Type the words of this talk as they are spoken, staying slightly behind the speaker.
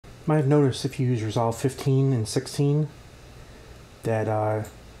might have noticed if you use Resolve 15 and 16 that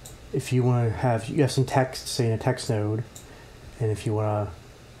if you want to have, you have some text, say in a text node, and if you want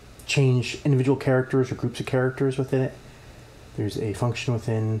to change individual characters or groups of characters within it, there's a function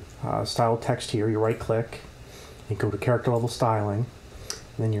within style text here. You right click and go to character level styling,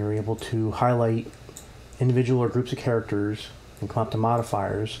 and then you're able to highlight individual or groups of characters and come up to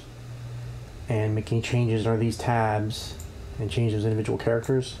modifiers and make any changes under these tabs and change those individual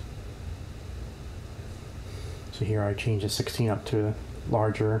characters. So here I change the 16 up to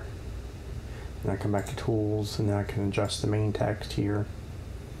larger, and I come back to tools, and then I can adjust the main text here,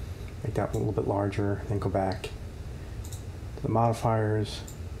 make that a little bit larger, then go back to the modifiers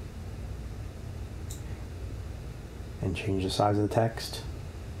and change the size of the text.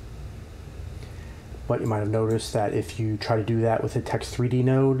 But you might have noticed that if you try to do that with a Text3D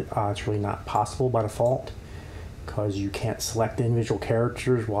node, it's really not possible by default, because you can't select the individual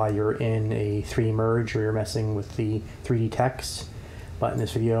characters while you're in a 3D merge or you're messing with the 3D text. But in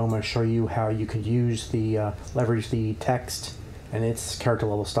this video, I'm going to show you how you could use the leverage the text and its character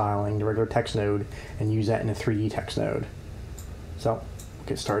level styling, the regular text node, and use that in a 3D text node. So we'll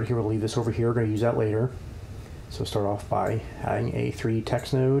get started here. We'll leave this over here. We're going to use that later. So start off by adding a 3D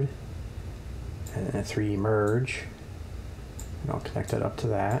text node and a 3D merge, and I'll connect that up to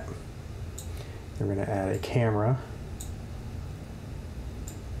that. Then we're going to add a camera,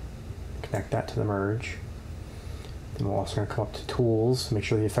 connect that to the merge. Then we're also going to come up to tools, make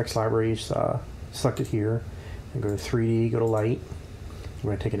sure the effects library is selected here, and go to 3D, go to light. We're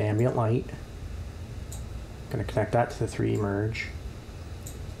going to take an ambient light, going to connect that to the 3D merge,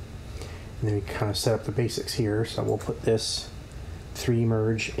 and then we kind of set up the basics here. So we'll put this 3D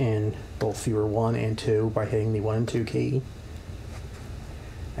merge in both viewer 1 and 2 by hitting the 1 and 2 key.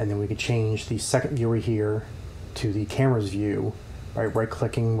 And then we could change the second viewer here to the camera's view by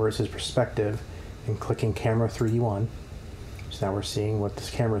right-clicking where it says perspective and clicking camera 3D1. So now we're seeing what this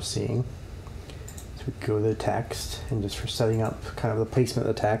camera is seeing. So we go to the text, and just for setting up kind of the placement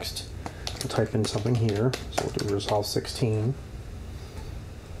of the text, we'll type in something here. So we'll do Resolve 16.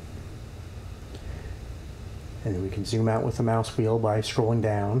 And then we can zoom out with the mouse wheel by scrolling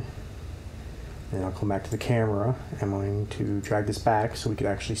down. And I'll come back to the camera. I'm going to drag this back so we can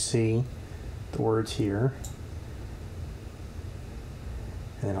actually see the words here.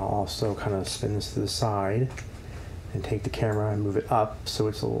 And then I'll also kind of spin this to the side and take the camera and move it up so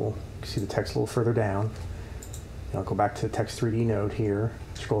it's a little, you can see the text a little further down. And I'll go back to the Text3D node here,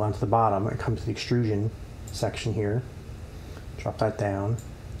 scroll down to the bottom and come to the extrusion section here. Drop that down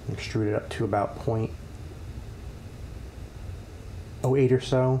and extrude it up to about 0.08 or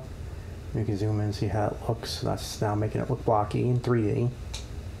so. You can zoom in and see how it looks. So that's now making it look blocky in 3D.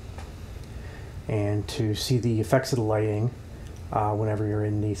 And to see the effects of the lighting, whenever you're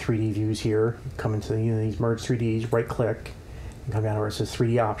in the 3D views here, come into these merge 3Ds, right click, and come down where it says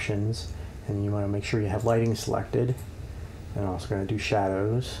 3D options, and you want to make sure you have lighting selected. And I'm also going to do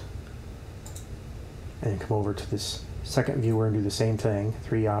shadows. And come over to this second viewer and do the same thing,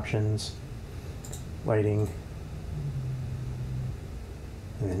 3D options, lighting,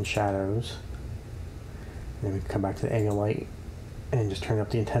 and then shadows. And then we can come back to the ambient light and just turn up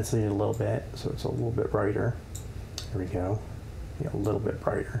the intensity a little bit so it's a little bit brighter. There we go. Yeah, a little bit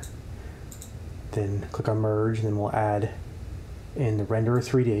brighter. Then click on merge, and then we'll add in the renderer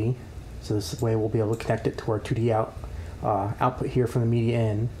 3D. So this way we'll be able to connect it to our 2D output here from the media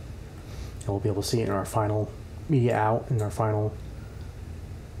in. And we'll be able to see it in our final media out and our final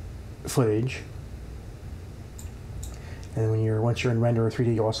footage. And once you're in renderer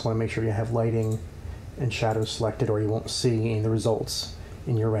 3D, you also want to make sure you have lighting and shadows selected, or you won't see any of the results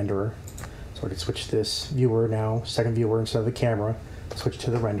in your renderer. So I can switch this viewer now, second viewer instead of the camera, switch to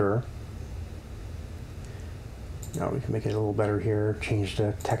the renderer. Now we can make it a little better here, change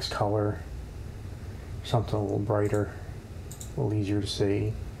the text color, something a little brighter, a little easier to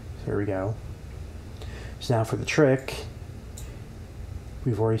see. So there we go. So now for the trick,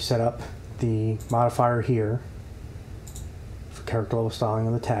 we've already set up the modifier here for character level styling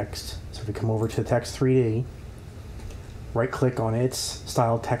of the text. So if we come over to Text3D, right click on its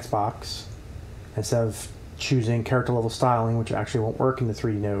style text box. Instead of choosing character level styling, which actually won't work in the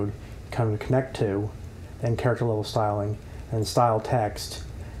 3D node, you come to connect to, then character level styling, and style text,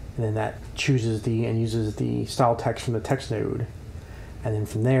 and then that chooses and uses the style text from the text node. And then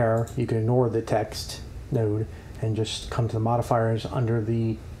from there, you can ignore the text node and just come to the modifiers under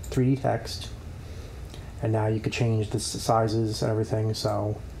the 3D text. And now you could change the sizes and everything.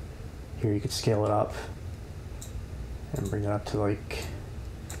 So here you could scale it up and bring it up to like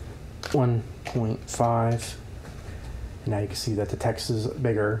 1.5. And now you can see that the text is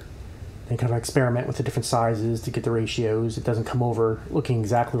bigger. And kind of experiment with the different sizes to get the ratios. It doesn't come over looking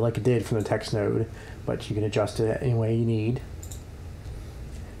exactly like it did from the text node, but you can adjust it any way you need.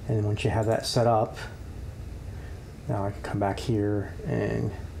 And then once you have that set up, now I can come back here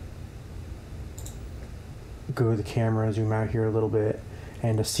and go to the camera, zoom out here a little bit,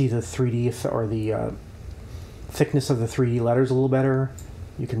 and to see the 3D or the thickness of the 3D letters a little better,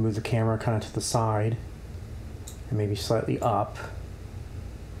 you can move the camera kind of to the side and maybe slightly up,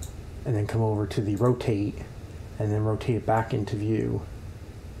 and then come over to the rotate and then rotate it back into view,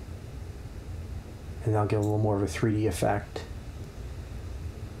 and that'll get a little more of a 3D effect.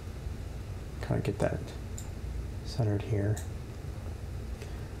 Kind of get that centered here.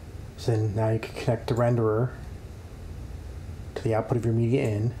 So then now you can connect the renderer to the output of your media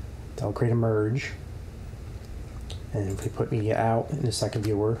in. That'll create a merge. And if we put media out in the second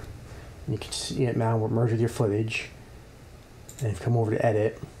viewer, you can see it now merge with your footage. And if you come over to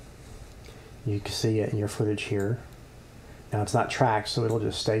edit, you can see it in your footage here. Now it's not tracked, so it'll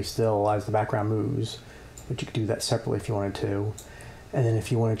just stay still as the background moves, but you could do that separately if you wanted to. And then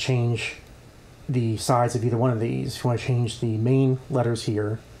if you want to change the size of either one of these, if you want to change the main letters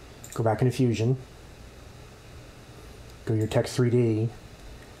here, go back into Fusion, go to your Text3D,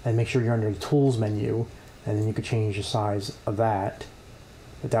 and make sure you're under the Tools menu, and then you could change the size of that.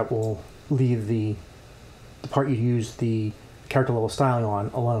 But that will leave the part you use the character level styling on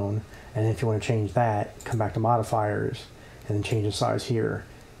alone. And if you want to change that, come back to modifiers, and then change the size here,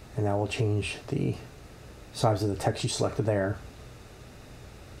 and that will change the size of the text you selected there.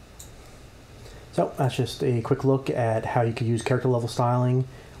 So that's just a quick look at how you could use character level styling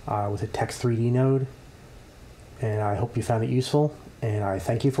with a Text3D node, and I hope you found it useful, and I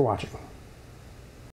thank you for watching.